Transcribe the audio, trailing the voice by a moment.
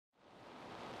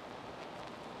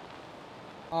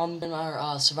In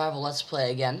our survival let's play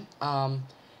again.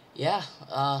 Yeah.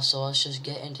 So let's just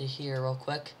get into here real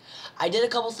quick. I did a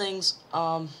couple things.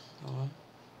 Hold on.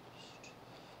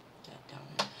 Down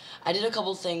here. I did a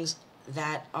couple things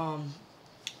that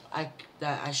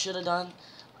I should have done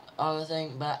on the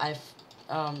thing, but I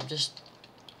just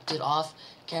did off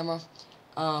camera.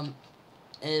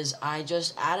 Is I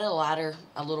just added a ladder,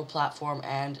 a little platform,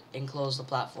 and enclosed the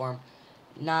platform.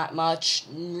 Not much,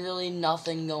 really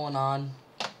nothing going on.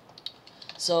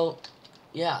 So,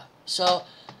 yeah.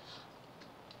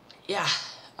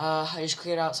 I just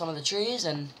cleared out some of the trees,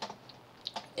 and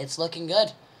it's looking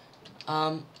good.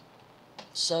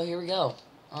 So here we go.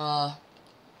 I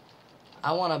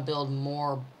want to build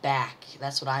more back.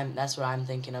 That's what I'm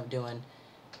thinking of doing.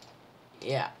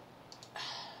 Yeah.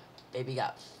 Baby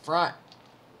got front.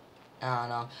 I don't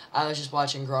know. I was just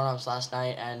watching Grown Ups last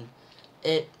night, and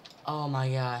oh my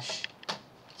gosh,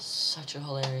 such a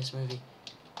hilarious movie.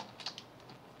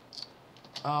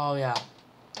 Oh yeah.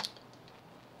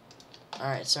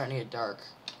 Alright, it's starting to get dark.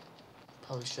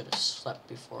 Probably should have slept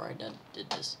before I did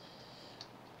this.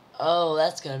 Oh,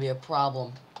 that's gonna be a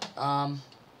problem.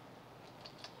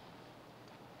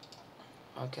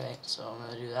 Okay, so I'm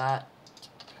gonna do that.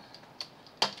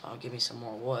 I'll give me some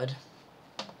more wood.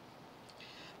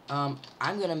 I'm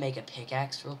gonna make a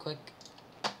pickaxe real quick.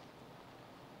 I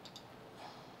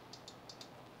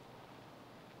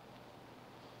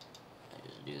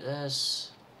just do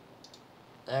this.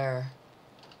 There.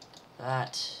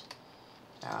 That.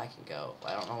 Now I can go.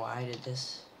 I don't know why I did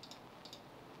this.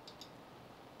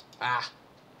 Ah.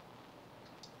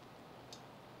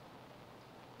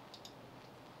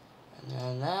 And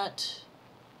then that.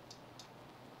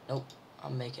 Nope.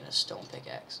 I'm making a stone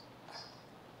pickaxe.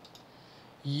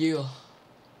 Yeah.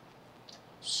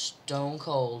 Stone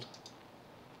cold.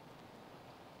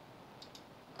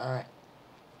 Alright.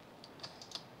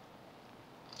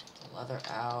 Take the leather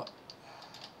out.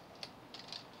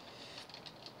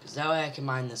 Because that way I can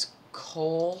mine this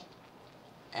coal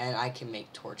and I can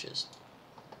make torches.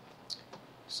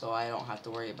 So I don't have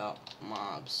to worry about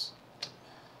mobs.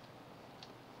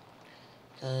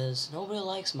 Because nobody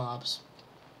likes mobs.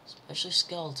 Especially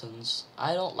skeletons.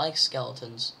 I don't like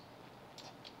skeletons.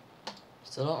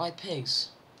 Still don't like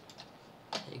pigs.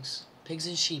 Pigs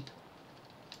and sheep.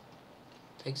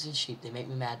 Pigs and sheep, they make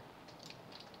me mad.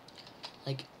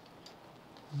 Like,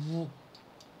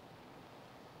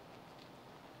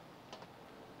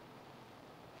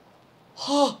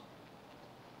 huh?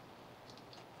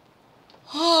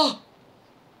 Huh?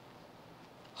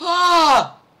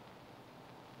 Ah!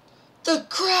 The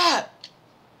crap!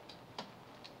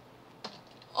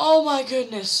 Oh my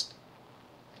goodness.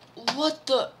 What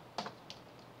the?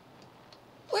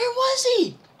 Where was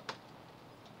he?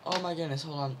 Oh my goodness,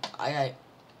 hold on.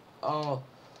 Oh,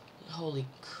 holy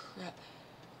crap.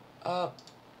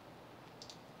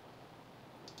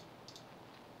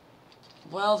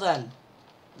 Well then,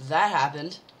 that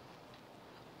happened.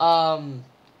 I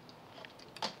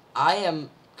am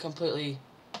completely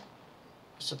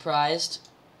surprised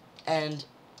and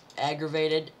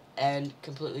aggravated and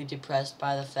completely depressed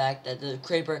by the fact that the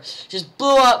creeper just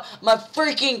blew up my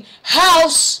freaking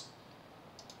house.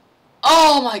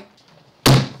 Oh my.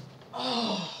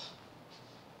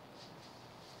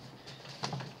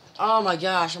 Oh my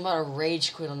gosh, I'm about to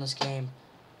rage quit on this game.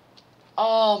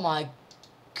 Oh my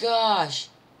gosh.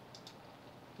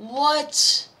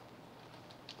 What?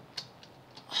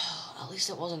 At least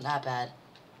it wasn't that bad.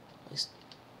 At least.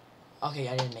 Okay,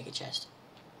 I didn't make a chest.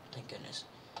 Thank goodness.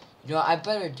 You know, I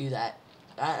better do that.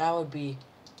 That would be.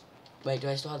 Wait, do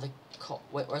I still have the coal?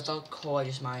 Wait, where's the coal I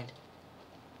just mined?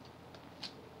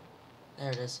 There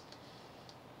it is.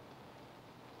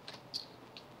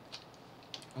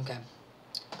 Okay.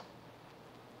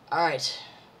 Alright.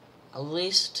 At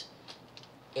least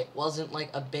it wasn't like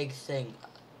a big thing.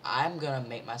 I'm gonna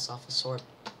make myself a sword.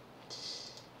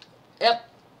 Yep.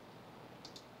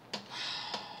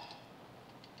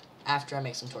 After I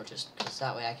make some torches, because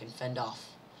that way I can fend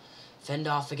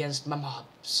off against my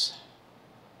mobs.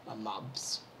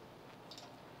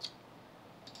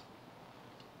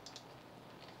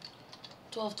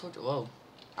 12 torches. Whoa.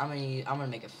 I'm gonna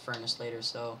make a furnace later,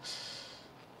 so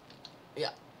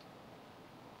yeah.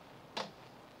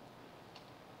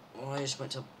 Well, I just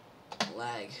went to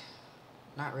lag.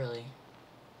 Not really.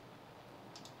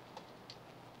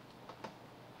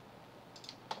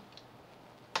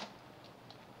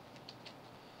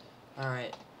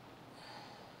 Alright.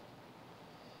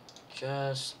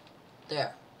 Just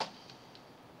there.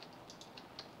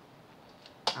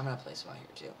 I'm gonna place them out here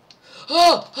too.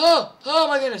 Oh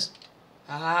my goodness!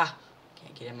 Haha!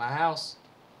 Can't get in my house.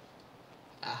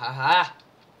 Ha ha ha!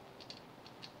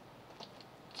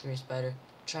 Come here, spider.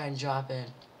 Try and drop in.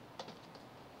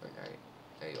 Where are you?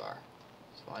 There you are.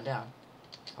 Come on down.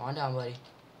 Come on down, buddy.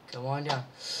 Come on down.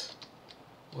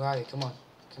 Where are you? Come on.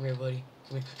 Come here, buddy.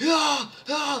 Come here. Ah!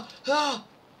 Ah! Ah!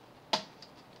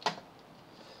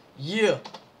 Yeah.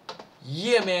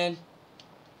 Yeah, man.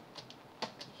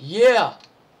 Yeah.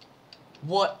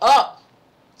 What up?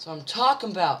 That's what I'm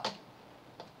talking about.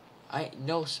 I ain't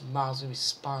no smiles gonna be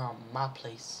spawning on my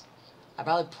place. I'd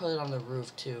probably put it on the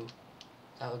roof too.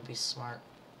 That would be smart.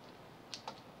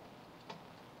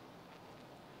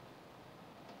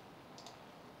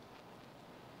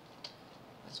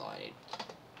 That's all I need.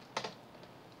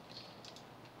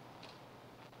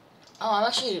 Oh, I'm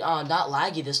actually not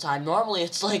laggy this time. Normally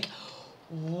it's like,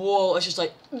 whoa, it's just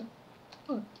like.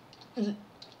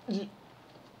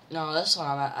 No, this one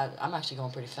I'm actually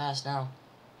going pretty fast now.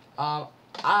 Oh,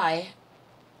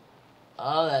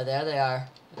 there they are.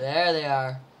 There they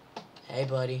are. Hey,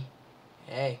 buddy.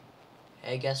 Hey.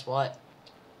 Hey, guess what?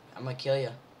 I'm gonna kill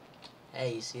you.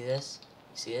 Hey, you see this?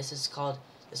 You see this? This is called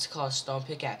a stone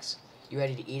pickaxe. You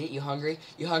ready to eat it? You hungry?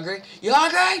 You hungry? You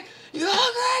hungry? You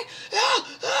hungry?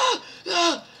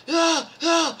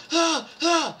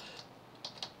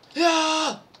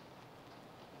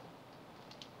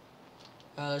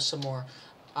 There's some more.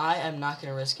 I am not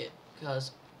gonna risk it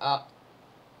because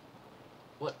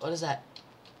what is that?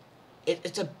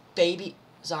 It's a baby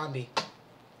zombie.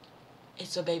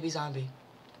 It's a baby zombie.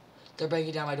 They're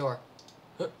breaking down my door.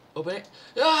 Open it.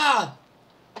 Ah!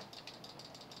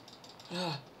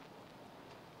 Ah!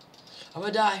 I'm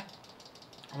gonna die.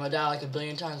 I'm gonna die like a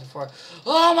billion times before.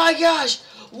 Oh my gosh!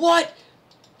 What?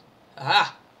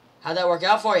 Aha! How'd that work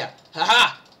out for you?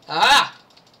 Aha! Aha!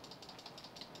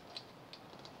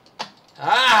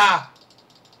 Ah!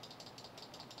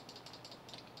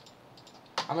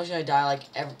 I'm just gonna die like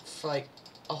for like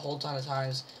a whole ton of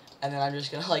times, and then I'm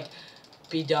just gonna like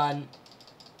be done.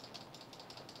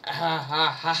 Ha ha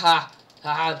ha ha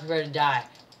ha! Prepare to die.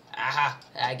 Aha!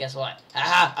 Guess what?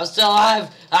 Aha! I'm still alive!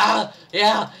 Ah!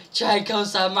 Yeah! Try and come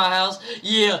inside my house.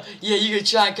 Yeah! Yeah! You can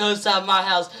try and come inside my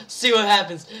house. See what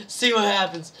happens. See what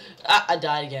happens. Ah! I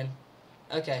died again.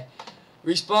 Okay.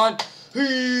 Respawn.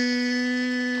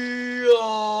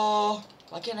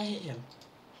 Why can't I hit him?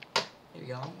 Here we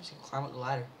go. I'm just gonna climb up the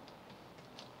ladder.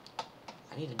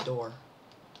 I need a door.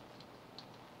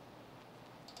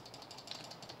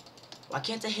 Why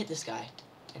can't I hit this guy?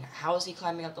 And how is he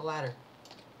climbing up the ladder?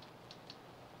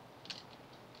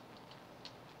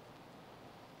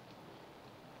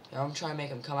 Now I'm trying to make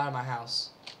him come out of my house.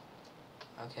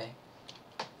 Okay.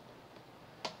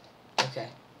 Okay.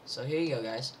 So here you go,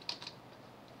 guys.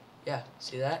 Yeah.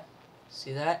 See that?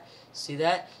 See that? See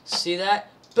that? See that?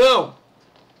 Boom!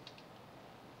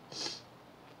 That's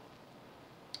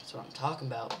what I'm talking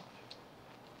about.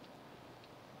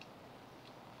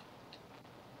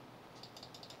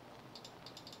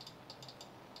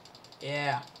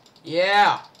 Yeah.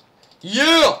 Yeah!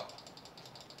 Yeah!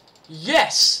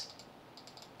 Yes!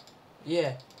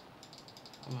 Yeah.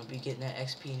 I'm gonna be getting that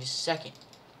XP in just a second.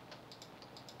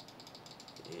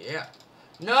 Yeah.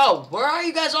 No! Where are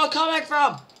you guys all coming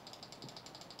from?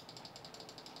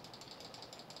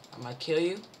 I'm gonna kill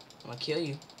you. I'm gonna kill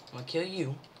you. I'm gonna kill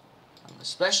you. I'm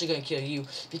especially gonna kill you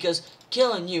because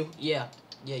killing you, yeah,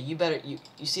 you better, you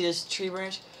see this tree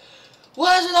branch?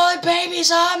 What is with all the baby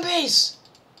zombies?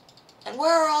 And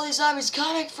where are all these zombies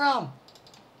coming from?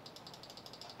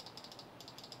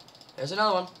 There's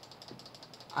another one.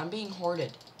 I'm being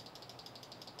hoarded.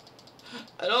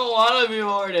 I don't wanna be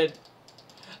hoarded.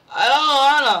 I don't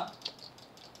wanna.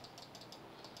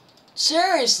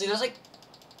 Seriously, there's like...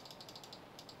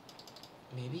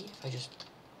 Maybe if I just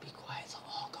be quiet, they'll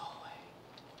all go away.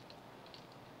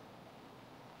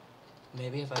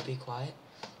 Maybe if I be quiet,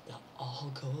 they'll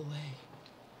all go away.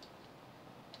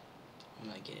 I'm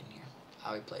gonna get in here.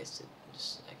 I'll replace it in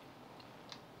just a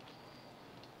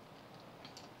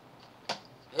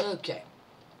second. Okay.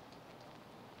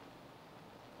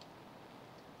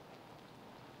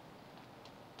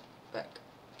 Back.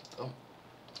 Boom.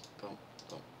 Boom.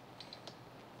 Boom.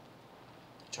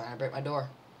 Trying to break my door.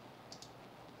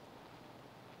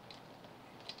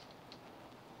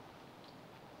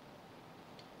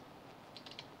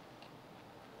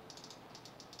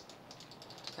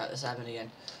 God, this happened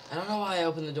again. I don't know why I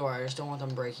opened the door. I just don't want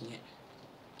them breaking it.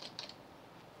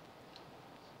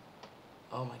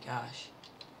 Oh my gosh.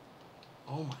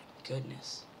 Oh my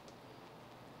goodness.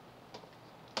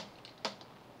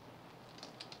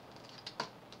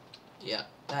 Yeah,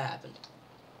 that happened.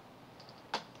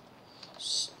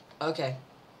 Okay.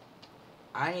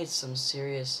 I need some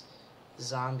serious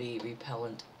zombie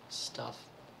repellent stuff.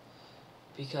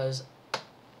 Because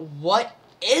what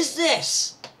is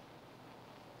this?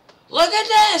 Look at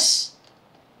this!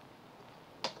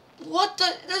 What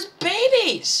the? There's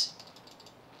babies!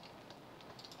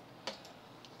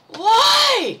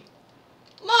 Why?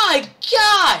 My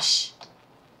gosh!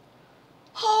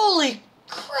 Holy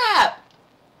crap!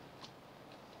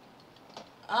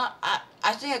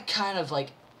 I think I kind of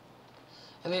like...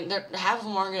 I mean, half of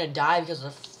them aren't gonna die because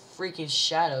of the freaking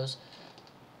shadows.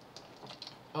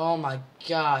 Oh my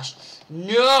gosh.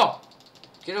 No!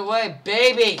 Get away,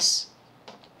 babies!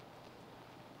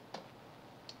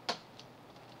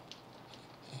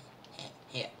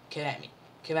 Yeah, come at me.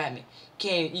 Come at me.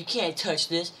 You can't touch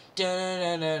this.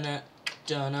 Dun-dun-dun-dun-dun.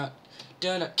 Dun-dun.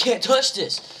 Dun-dun. Can't touch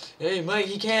this. Hey, Mike,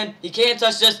 he can't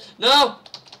touch this. No!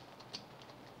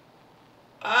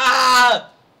 Ah!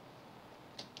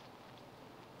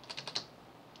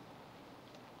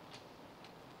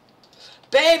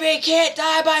 Baby can't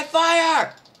die by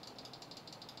fire!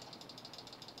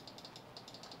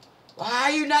 Why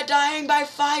are you not dying by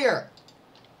fire?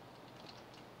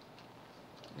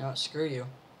 No, screw you.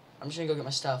 I'm just gonna go get my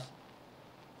stuff.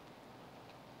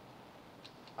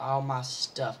 All my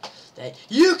stuff that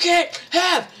you can't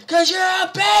have because you're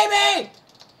a baby!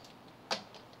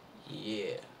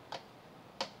 Yeah.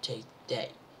 Take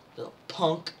that, little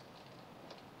punk.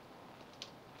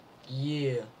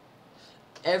 Yeah.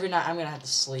 Every night I'm gonna have to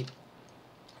sleep.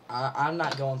 I'm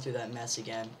not going through that mess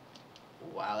again.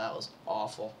 Wow, that was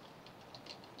awful.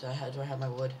 Do I have my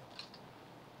wood?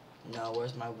 No,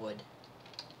 where's my wood?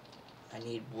 I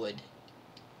need wood.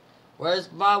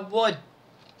 Where's my wood?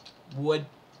 Wood.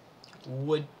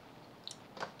 Wood.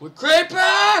 Wood creeper!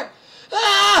 Ah!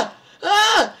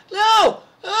 Ah! No!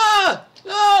 Ah!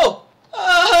 No!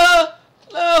 Ah!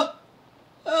 No!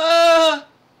 Ah!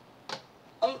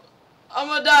 I'm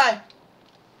gonna die.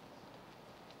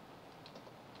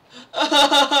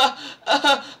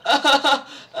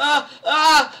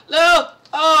 No!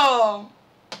 Oh!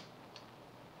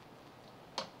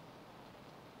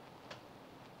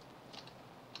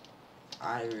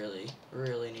 I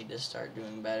really need to start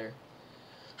doing better.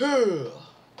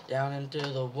 Down into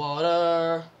the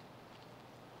water.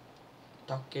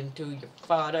 Talking to your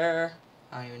father.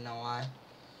 I don't even know why.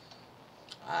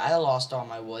 I lost all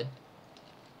my wood.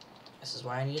 This is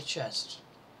why I need a chest.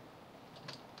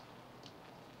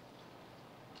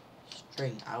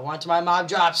 String. I want my mob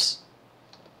drops.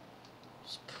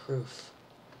 It's proof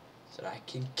that I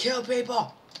can kill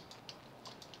people.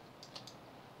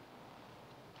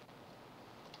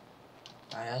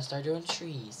 I gotta start doing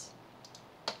trees.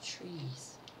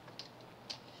 Trees.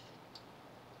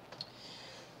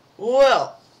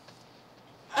 Well,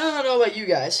 I don't know about you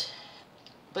guys,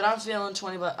 but I'm feeling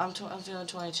 20. But I'm feeling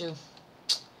 22.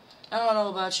 I don't know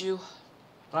about you,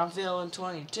 but I'm feeling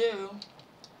 22.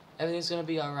 Everything's gonna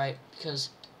be all right because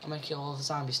I'm gonna kill all the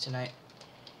zombies tonight.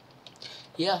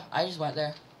 Yeah, I just went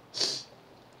there.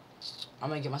 I'm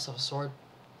gonna get myself a sword.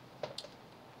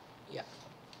 Yeah.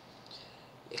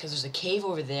 Because there's a cave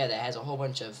over there that has a whole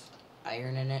bunch of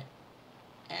iron in it.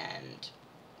 And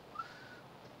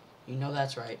you know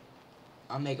that's right.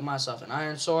 I'm making myself an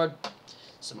iron sword.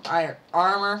 Some iron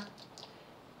armor.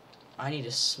 I need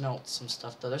to smelt some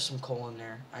stuff though. There's some coal in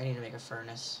there. I need to make a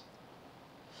furnace.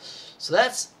 So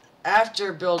that's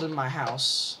after building my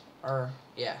house. Or,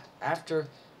 yeah. After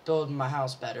building my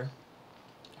house better.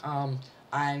 I'm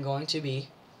going to be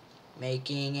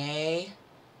making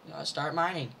start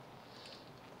mining.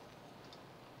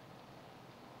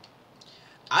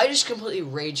 I just completely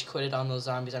rage quitted on those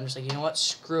zombies. I'm just like, you know what?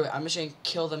 Screw it. I'm just gonna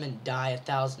kill them and die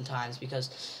 1,000 times because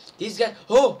these guys.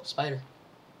 Oh, spider!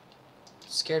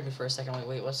 Scared me for a second. I'm like,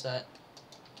 wait, what's that?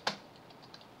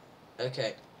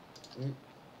 Okay.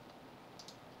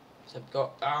 So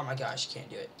go. Oh my gosh, can't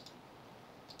do it.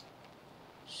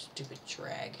 Stupid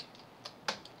drag.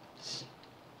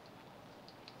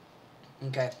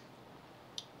 Okay.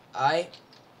 I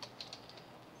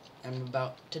am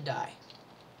about to die.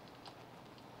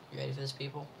 You ready for this,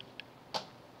 people?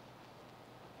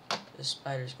 This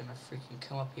spider's gonna freaking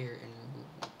come up here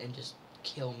and just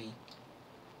kill me.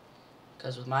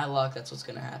 Because with my luck, that's what's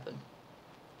gonna happen.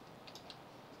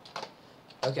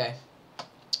 Okay.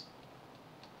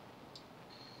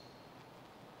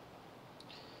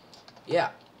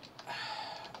 Yeah.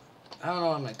 I don't know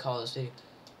what I'm gonna call this video.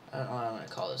 I don't know what I'm gonna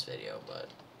call this video, but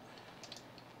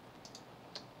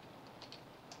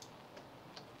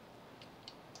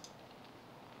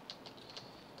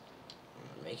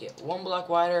make it 1 block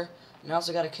wider, and I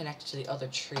also got to connect it to the other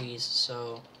trees,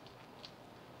 so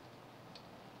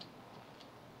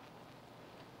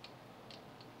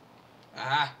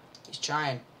he's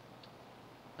trying.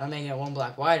 I'm making it 1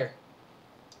 block wider.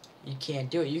 You can't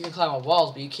do it. You can climb up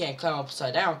walls, but you can't climb up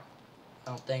upside down. I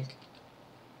don't think.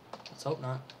 Let's hope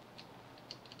not.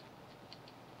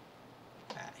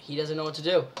 He doesn't know what to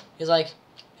do. He's like,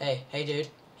 hey, dude.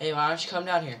 Hey, why don't you come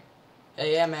down here?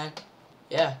 Hey, yeah, man.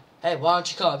 Yeah. Hey, why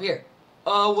don't you come up here?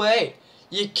 Oh, wait.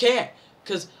 You can't.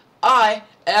 Because I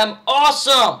am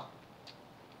awesome.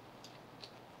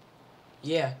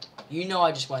 Yeah. You know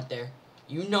I just went there.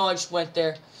 You know I just went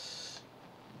there.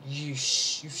 You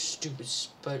stupid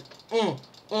spider.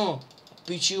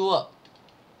 Beat you up.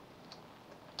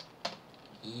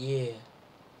 Yeah.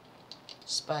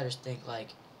 Spiders think like,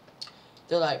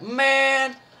 they're like,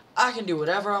 man, I can do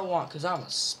whatever I want because I'm a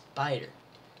spider.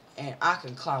 And I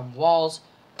can climb walls.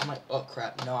 I'm like, oh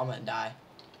crap, no, I'm gonna die.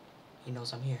 He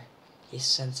knows I'm here. He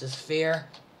senses fear.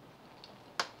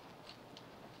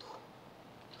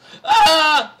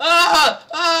 Ah! Ah!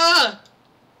 Ah!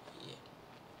 Yeah.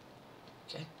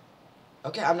 Okay.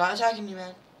 Okay, I'm not attacking you,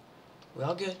 man. We're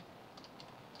all good.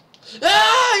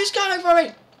 Ah! He's coming for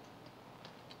me!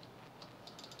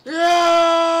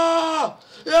 Yeah!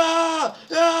 Yeah!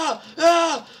 Yeah!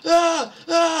 Yeah! Yeah! Yeah!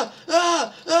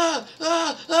 Yeah!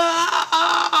 Yeah!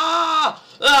 Yeah!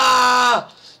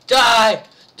 Ah! Die!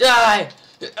 Die!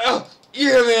 Oh,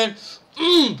 yeah, man!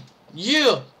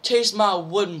 Yeah! Taste my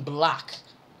wooden block.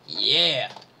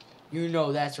 Yeah! You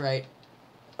know that's right.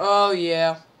 Oh,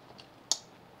 yeah.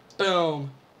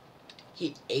 Boom.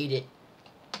 He ate it.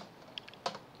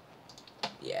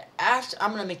 Yeah, after I'm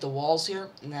gonna make the walls here,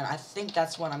 and then I think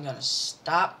that's when I'm gonna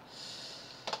stop.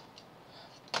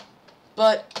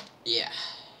 But yeah,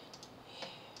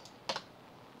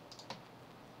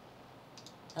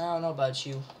 I don't know about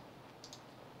you,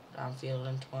 but I'm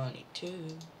feeling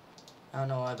 22. I don't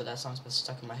know why, but that song's been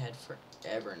stuck in my head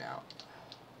forever now.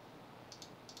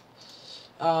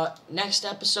 Next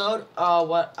episode,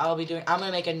 what I'll be doing, I'm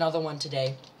gonna make another one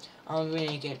today. I'm gonna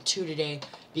make it 2 today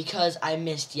because I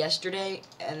missed yesterday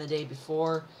and the day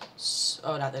before.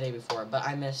 Oh, not the day before, but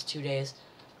I missed 2 days.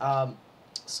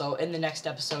 So in the next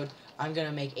episode, I'm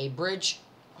gonna make a bridge.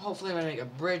 Hopefully, I'm gonna make a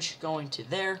bridge going to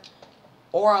there,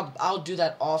 or I'll do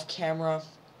that off camera.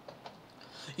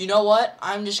 You know what?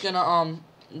 I'm just gonna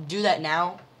do that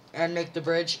now and make the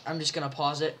bridge. I'm just gonna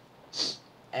pause it,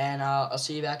 and I'll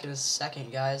see you back in a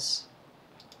second, guys.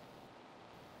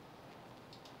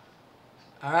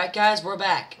 Alright guys, we're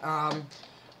back.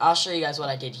 I'll show you guys what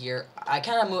I did here.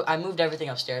 I moved everything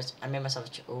upstairs. I made myself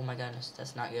a oh my goodness,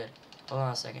 that's not good. Hold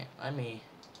on a second. Let me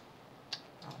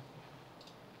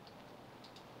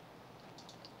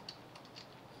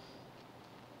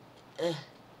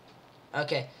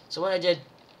Okay, so what I did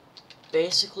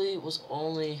basically was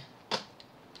only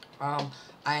I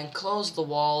enclosed the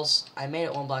walls. I made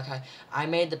it 1 block high. I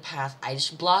made the path. I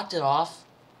just blocked it off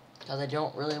because I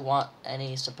don't really want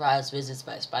any surprise visits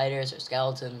by spiders or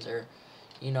skeletons or,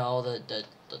 you know,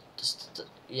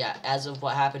 yeah, as of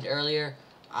what happened earlier,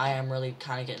 I am really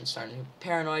kind of starting to get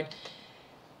paranoid.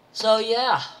 So,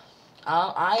 yeah,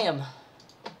 I am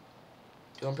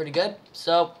doing pretty good.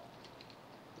 So,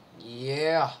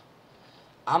 yeah,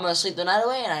 I'm going to sleep the night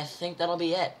away, and I think that'll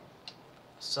be it.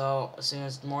 So, as soon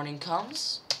as the morning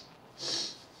comes,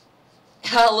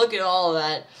 look at all of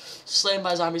that. Slain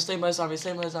by zombies, slain by zombies,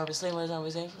 slain by zombies, slain by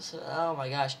zombies, slain by zombies. Oh my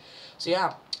gosh. So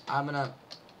yeah, I'm gonna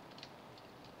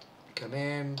come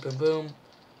in, boom boom.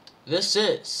 This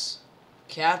is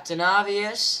Captain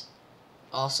Obvious,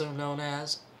 also known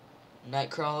as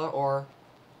Nightcrawler or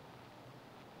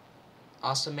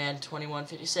Awesome Man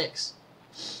 2156,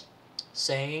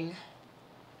 saying,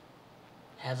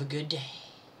 have a good day.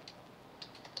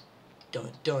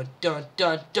 Dun dun dun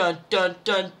dun dun dun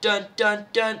dun dun dun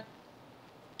dun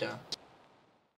dun.